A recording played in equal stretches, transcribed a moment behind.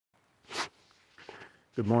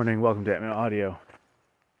Good morning, welcome to Atma Audio.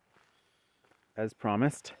 As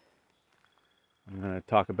promised, I'm going to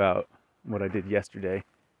talk about what I did yesterday,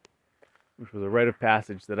 which was a rite of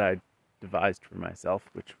passage that I devised for myself,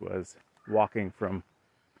 which was walking from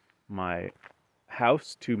my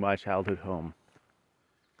house to my childhood home,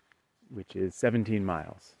 which is 17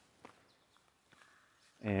 miles.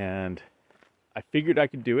 And I figured I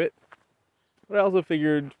could do it, but I also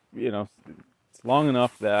figured, it's long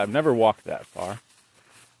enough that I've never walked that far,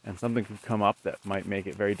 and something could come up that might make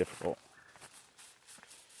it very difficult.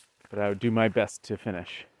 But I would do my best to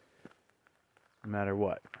finish, no matter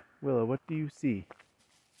what. Willow, what do you see?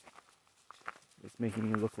 It's making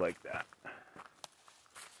you look like that.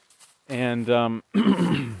 And so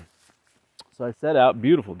I set out,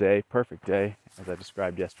 beautiful day, perfect day, as I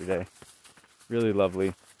described yesterday. Really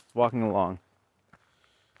lovely. Walking along.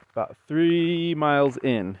 About 3 miles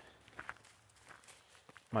in,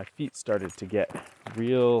 my feet started to get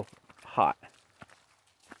real hot.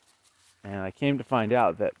 And I came to find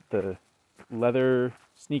out that the leather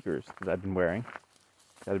sneakers that I've been wearing,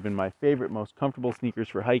 that have been my favorite, most comfortable sneakers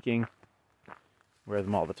for hiking, wear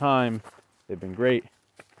them all the time, they've been great.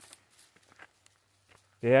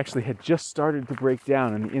 They actually had just started to break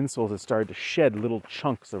down, and the insoles had started to shed little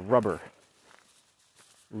chunks of rubber,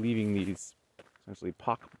 leaving these essentially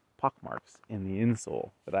pock marks in the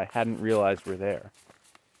insole that I hadn't realized were there.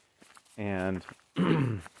 And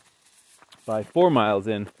by 4 miles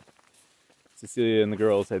in, Cecilia and the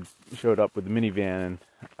girls had showed up with the minivan, and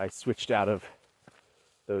I switched out of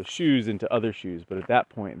those shoes into other shoes. But at that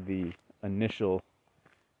point, the initial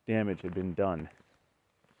damage had been done,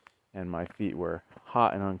 and my feet were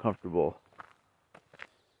hot and uncomfortable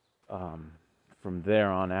from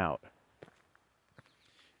there on out.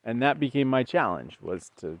 And that became my challenge,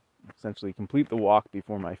 was to essentially complete the walk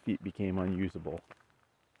before my feet became unusable.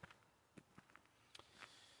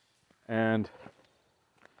 And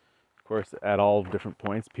of course, at all different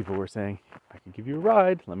points, people were saying, I can give you a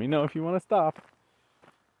ride, let me know if you want to stop.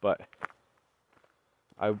 But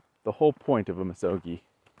the whole point of a misogi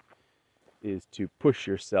is to push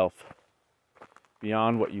yourself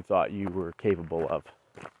beyond what you thought you were capable of.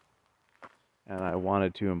 And I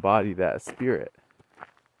wanted to embody that spirit.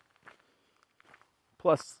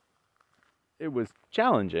 Plus, it was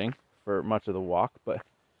challenging for much of the walk, but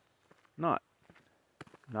not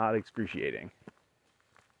excruciating.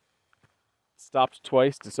 Stopped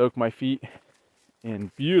twice to soak my feet in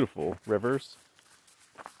beautiful rivers.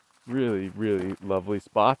 Really, really lovely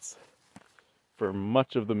spots. For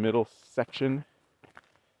much of the middle section,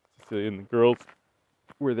 Cecilia and the girls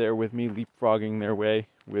were there with me, leapfrogging their way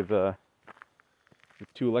with 2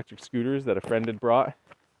 electric scooters that a friend had brought.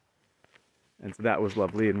 And so that was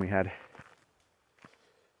lovely, and we had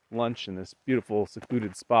lunch in this beautiful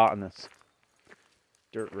secluded spot on this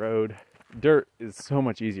dirt road. Dirt is so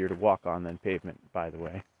much easier to walk on than pavement, by the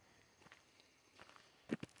way.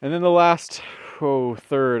 And then the last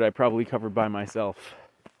third I probably covered by myself,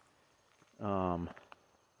 from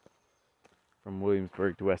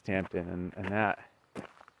Williamsburg to West Hampton, and that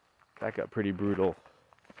got pretty brutal.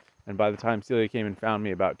 And by the time Celia came and found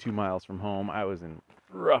me about 2 miles from home, I was in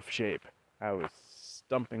rough shape. I was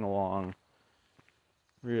stumping along,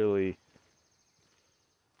 really.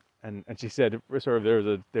 And she said, sort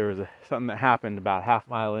of, there was something that happened about half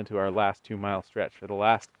mile into our last 2 mile stretch. For the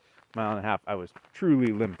last mile and a half, I was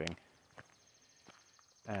truly limping,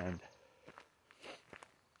 and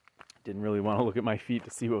didn't really want to look at my feet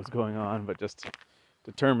to see what was going on, but just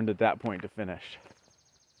determined at that point to finish.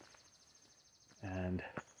 And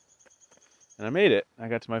I made it. I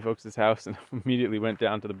got to my folks' house and immediately went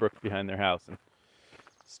down to the brook behind their house and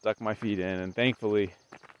stuck my feet in. And thankfully,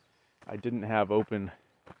 I didn't have open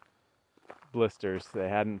blisters. They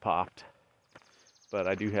hadn't popped. But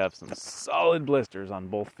I do have some solid blisters on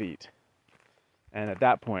both feet. And at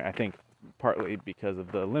that point, I think partly because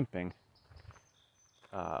of the limping,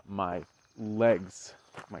 my legs,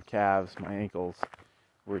 my calves, my ankles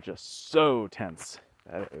were just so tense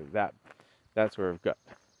that sort of got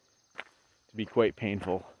to be quite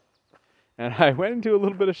painful. And I went into a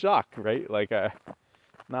little bit of shock, right? Like,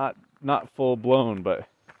 not full blown, but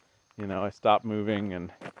I stopped moving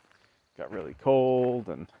and got really cold,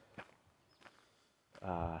 and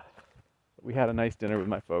we had a nice dinner with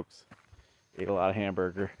my folks, ate a lot of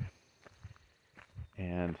hamburger,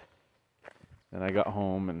 and then I got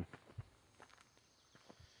home, and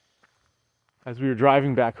as we were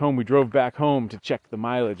driving back home, we drove back home to check the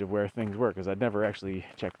mileage of where things were, because I'd never actually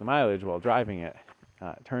checked the mileage while driving it.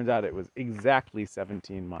 It turns out it was exactly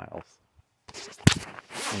 17 miles.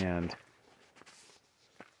 And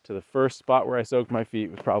to the first spot where I soaked my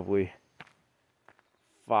feet was probably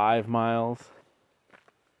 5 miles.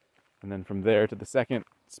 And then from there to the second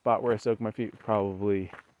spot where I soaked my feet, probably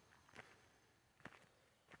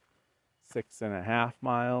 6.5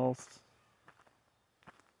 miles.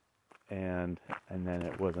 And then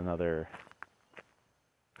it was another,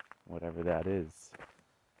 whatever that is.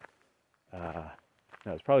 No,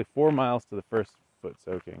 it's probably 4 miles to the first foot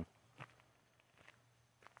soaking.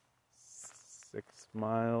 6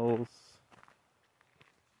 miles.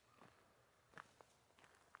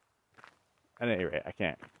 At any rate,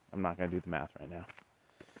 I'm not going to do the math right now.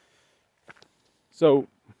 So,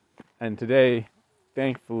 and today,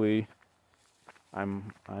 thankfully,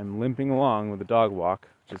 I'm limping along with the dog walk,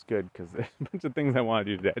 which is good because there's a bunch of things I want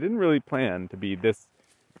to do today. I didn't really plan to be this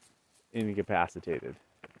incapacitated.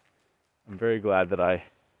 I'm very glad that I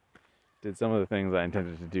did some of the things I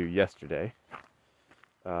intended to do yesterday.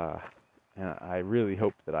 And I really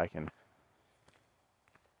hope that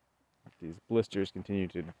these blisters continue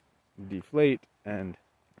to deflate, and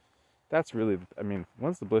that's really,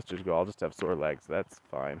 once the blisters go, I'll just have sore legs. That's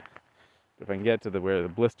fine. But if I can get to where the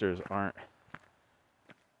blisters aren't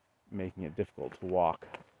making it difficult to walk,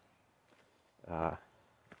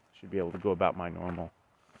 should be able to go about my normal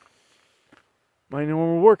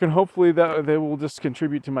work, and hopefully that they will just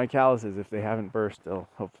contribute to my calluses. If they haven't burst, they'll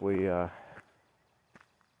hopefully they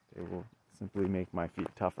will simply make my feet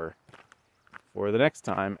tougher for the next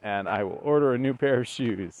time, and I will order a new pair of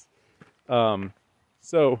shoes.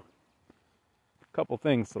 So, a couple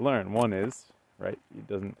things to learn. One is, right, it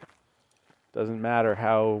doesn't matter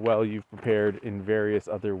how well you've prepared in various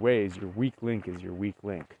other ways. Your weak link is your weak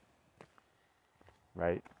link,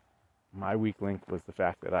 right? My weak link was the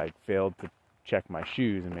fact that I failed to check my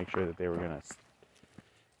shoes and make sure that they were going to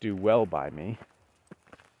do well by me,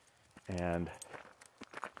 and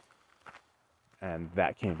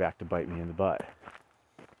that came back to bite me in the butt.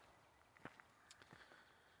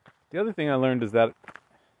 The other thing I learned is that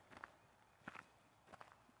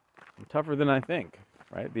I'm tougher than I think,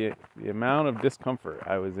 right? The amount of discomfort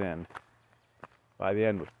I was in by the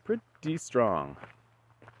end was pretty strong.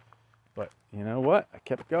 But you know what? I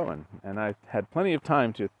kept going, and I had plenty of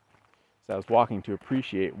time as I was walking, to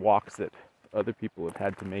appreciate walks that other people have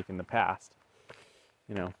had to make in the past.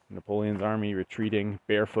 You know, Napoleon's army retreating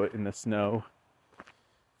barefoot in the snow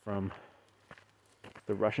from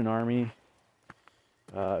the Russian army,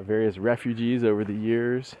 various refugees over the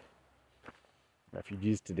years,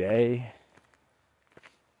 refugees today,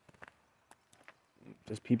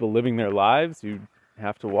 just people living their lives who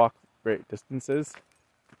have to walk great distances,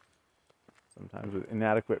 sometimes with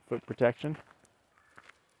inadequate foot protection,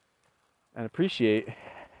 and appreciate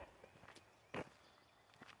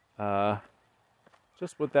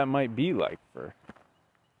just what that might be like for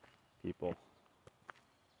people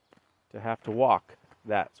to have to walk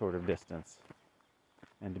that sort of distance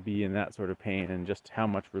and to be in that sort of pain, and just how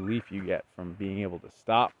much relief you get from being able to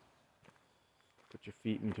stop, put your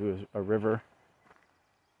feet into a river,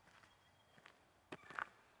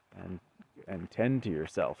 and tend to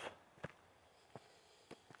yourself.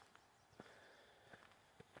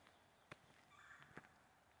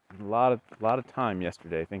 A lot of time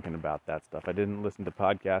yesterday thinking about that stuff. I didn't listen to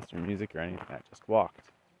podcasts or music or anything. I just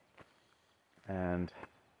walked, and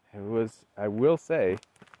it was, I will say,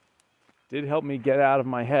 did help me get out of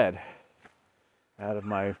my head, out of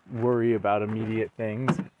my worry about immediate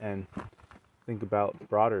things, and think about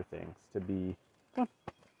broader things. To be, come on,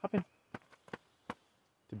 hop in.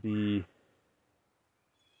 To be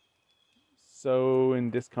so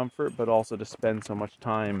in discomfort, but also to spend so much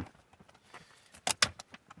time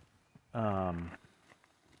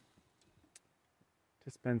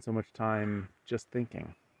just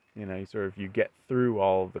thinking. You know, you get through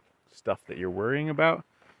all the stuff that you're worrying about,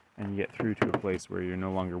 and you get through to a place where you're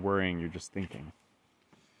no longer worrying, you're just thinking.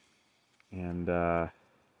 And I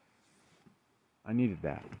needed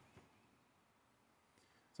that.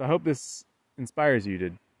 So I hope this inspires you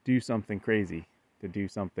to do something crazy, to do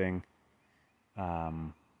something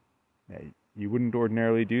that you wouldn't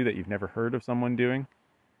ordinarily do, that you've never heard of someone doing,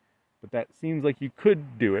 but that seems like you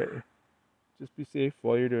could do it. Just be safe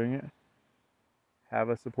while you're doing it. Have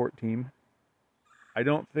a support team. I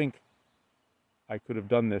don't think I could have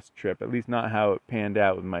done this trip, at least not how it panned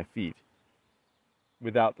out with my feet,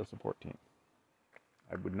 without the support team.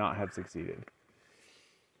 I would not have succeeded.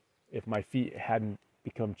 If my feet hadn't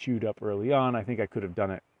become chewed up early on, I think I could have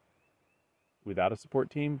done it without a support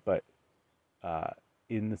team, but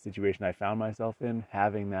in the situation I found myself in,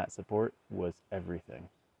 having that support was everything.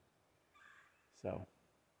 So,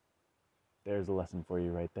 there's a lesson for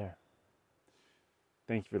you right there.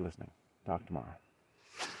 Thank you for listening. Talk tomorrow.